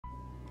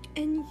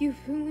And you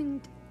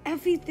ruined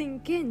everything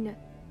again.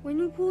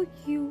 When will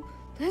you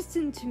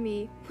listen to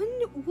me?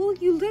 When will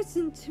you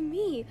listen to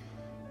me?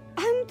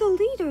 I'm the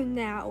leader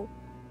now.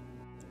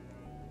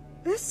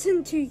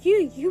 Listen to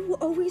you. You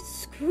always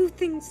screw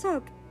things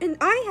up. And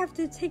I have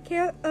to take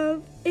care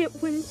of it.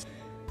 When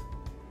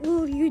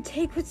will you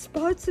take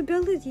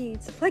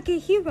responsibilities like a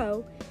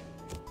hero?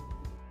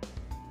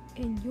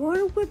 And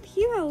you're with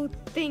hero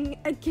thing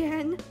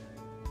again.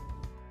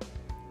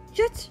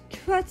 Just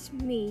trust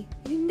me.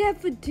 You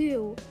never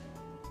do.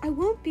 I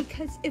won't,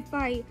 because if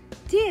I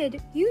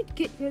did, you'd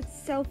get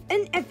yourself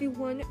and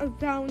everyone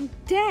around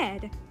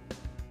dead.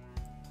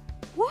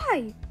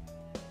 Why?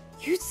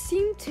 You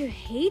seem to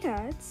hate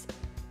us.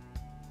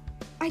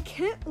 I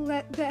can't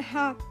let that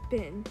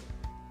happen.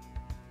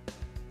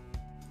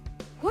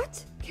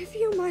 What? Give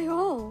you my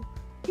all.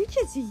 You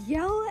just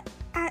yell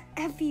at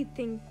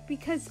everything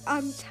because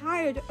I'm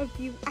tired of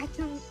you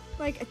acting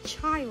like a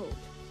child.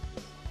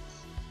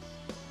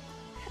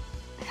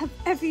 Have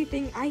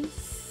everything I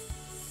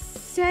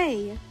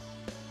say.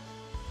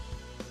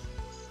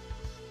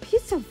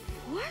 Piece of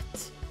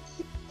what?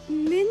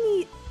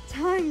 Many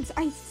times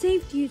I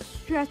saved you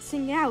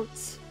stressing out.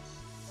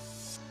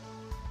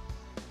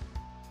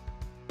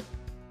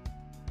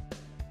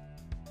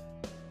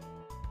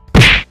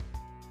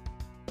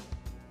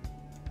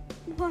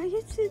 Why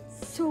is it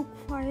so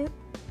quiet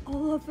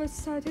all of a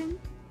sudden?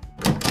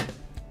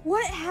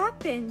 What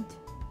happened?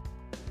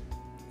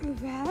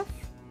 Raph?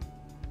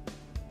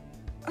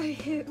 I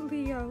hit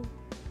Leo.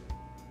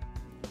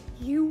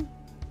 You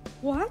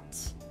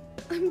what?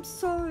 I'm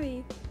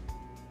sorry.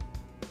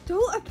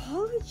 Don't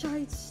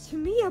apologize to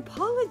me.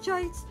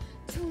 Apologize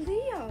to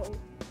Leo.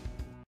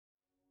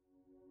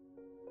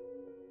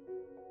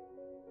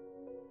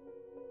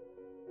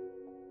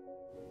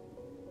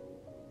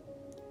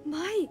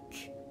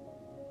 Mike.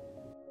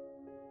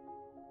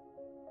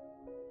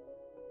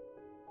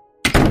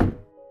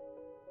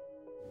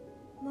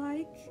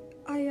 Mike,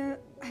 I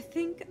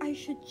think I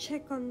should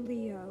check on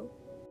Leo.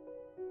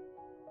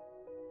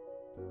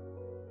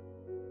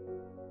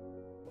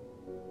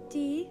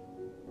 Dee?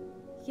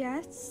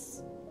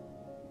 Yes?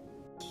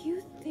 Do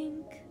you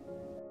think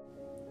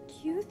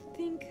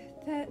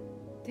that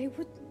they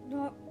would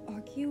not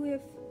argue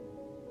if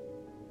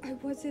I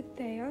wasn't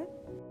there?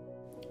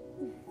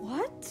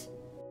 What?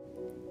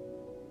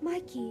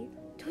 Mikey,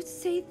 don't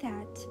say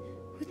that.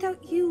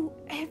 Without you,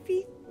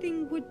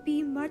 everything would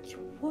be much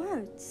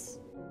worse.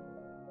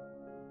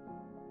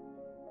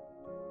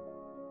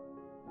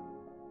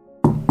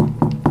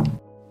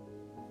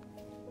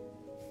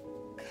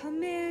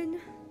 Come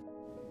in.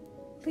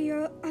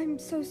 Leo, I'm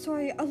so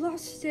sorry. I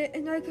lost it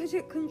and I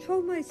couldn't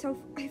control myself.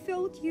 I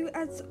failed you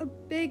as a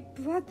big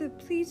brother.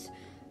 Please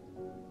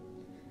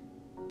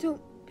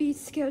don't be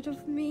scared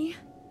of me.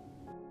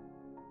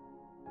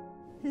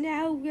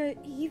 Now we're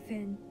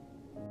even.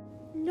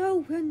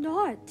 No, we're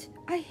not.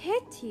 I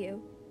hit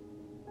you.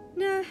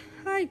 Nah,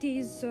 I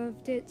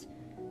deserved it.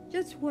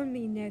 Just warn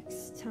me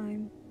next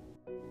time.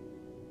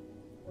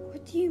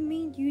 What do you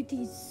mean you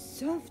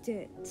deserved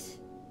it?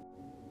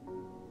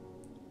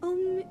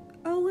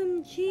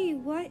 OMG,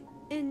 what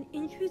an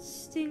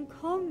interesting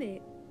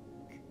comic.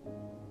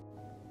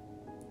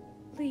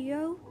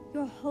 Leo,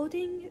 you're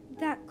holding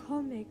that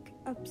comic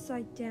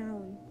upside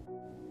down.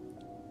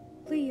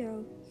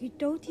 Leo, you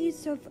don't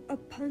deserve a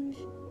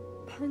punishment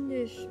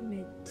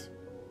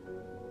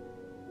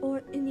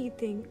or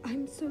anything.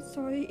 I'm so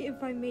sorry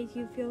if I made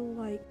you feel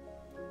like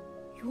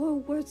you're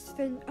worse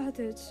than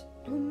others,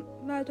 no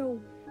matter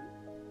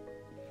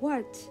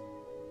what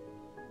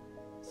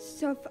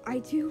stuff I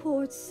do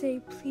or say.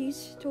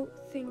 Please don't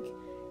think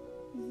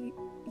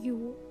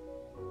you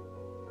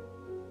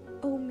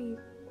owe me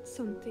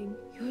something.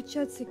 You're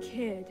just a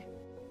kid.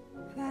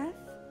 Raph?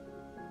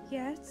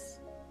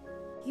 Yes?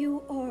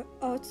 You are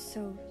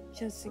also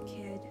just a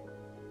kid.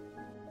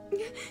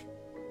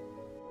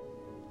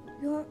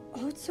 You're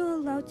also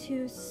allowed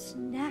to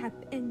snap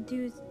and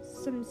do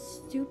some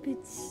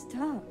stupid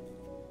stuff.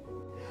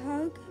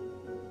 Hug?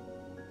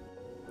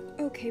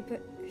 Okay,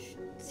 but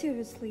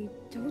seriously,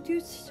 don't do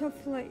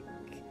stuff like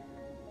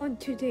on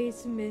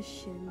today's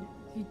mission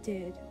you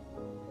did.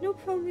 No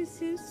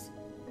promises.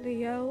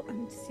 Leo,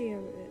 I'm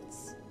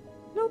serious.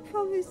 No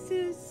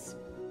promises.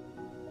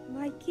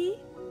 Mikey?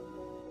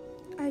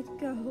 I'd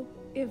go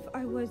if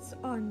I was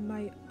on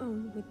my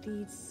own with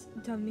these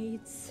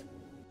dummies.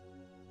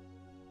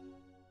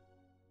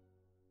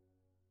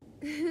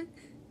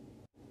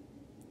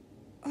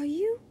 Are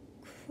you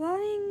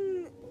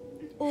crying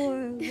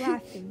or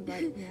laughing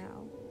right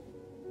now?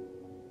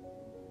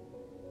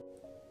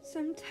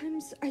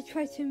 Sometimes I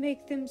try to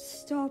make them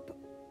stop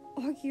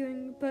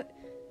arguing, but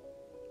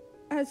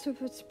as a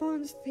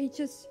response, they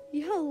just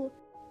yell,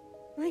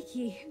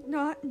 Mikey,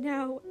 not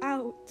now,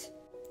 out.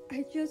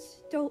 I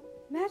just don't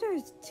matter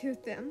to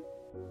them.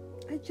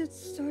 I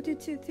just started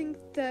to think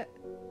that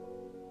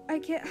I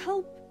can't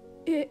help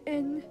it,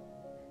 and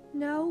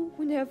now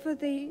whenever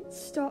they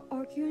start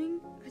arguing,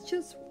 I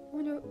just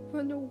want to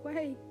run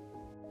away.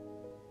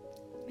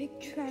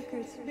 Make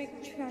trackers, make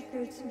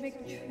trackers, make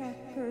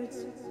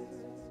trackers.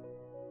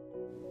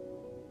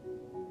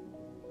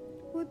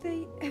 Will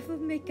they ever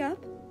make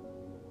up?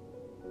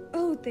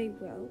 Oh, they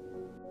will.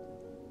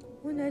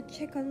 Wanna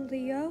check on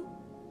Leo?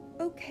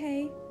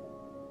 Okay.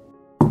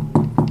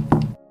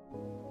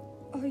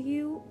 Are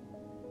you...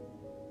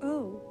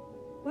 Oh,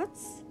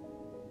 what's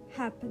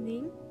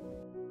happening?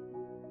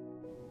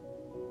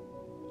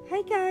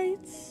 Hi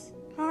guys!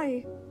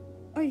 Hi.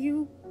 Are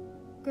you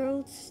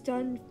girls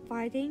done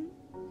fighting?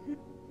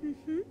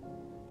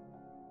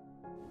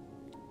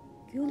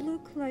 You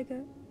look like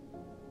a...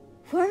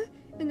 What?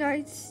 And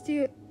I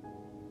still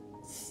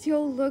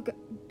look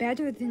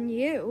better than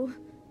you.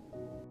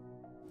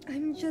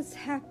 I'm just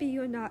happy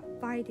you're not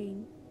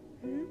fighting.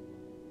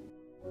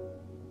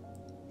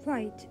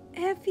 Right,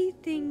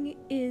 everything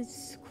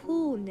is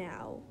cool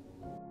now.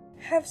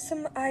 Have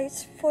some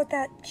ice for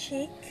that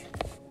cheek?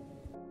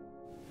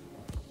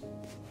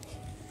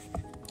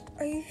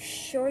 Are you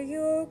sure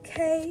you're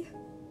okay?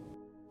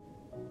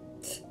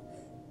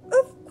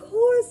 Of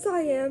course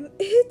I am.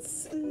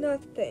 It's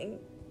nothing.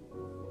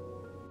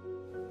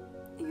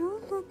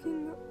 You're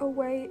looking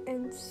away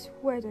and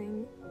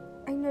sweating.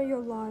 I know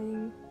you're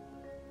lying.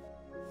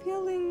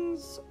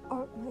 Feelings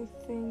aren't my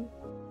thing.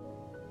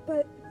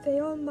 But they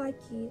are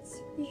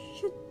Mikey's. You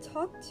should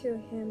talk to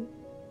him.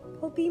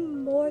 He'll be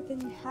more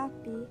than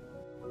happy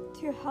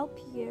to help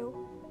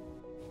you.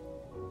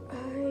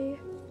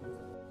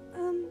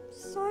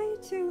 Sorry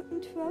to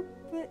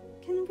interrupt, but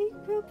can we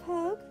group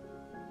hug?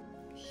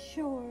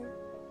 Sure.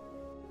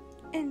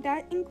 And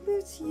that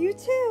includes you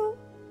too.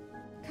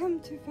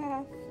 Come to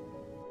Path.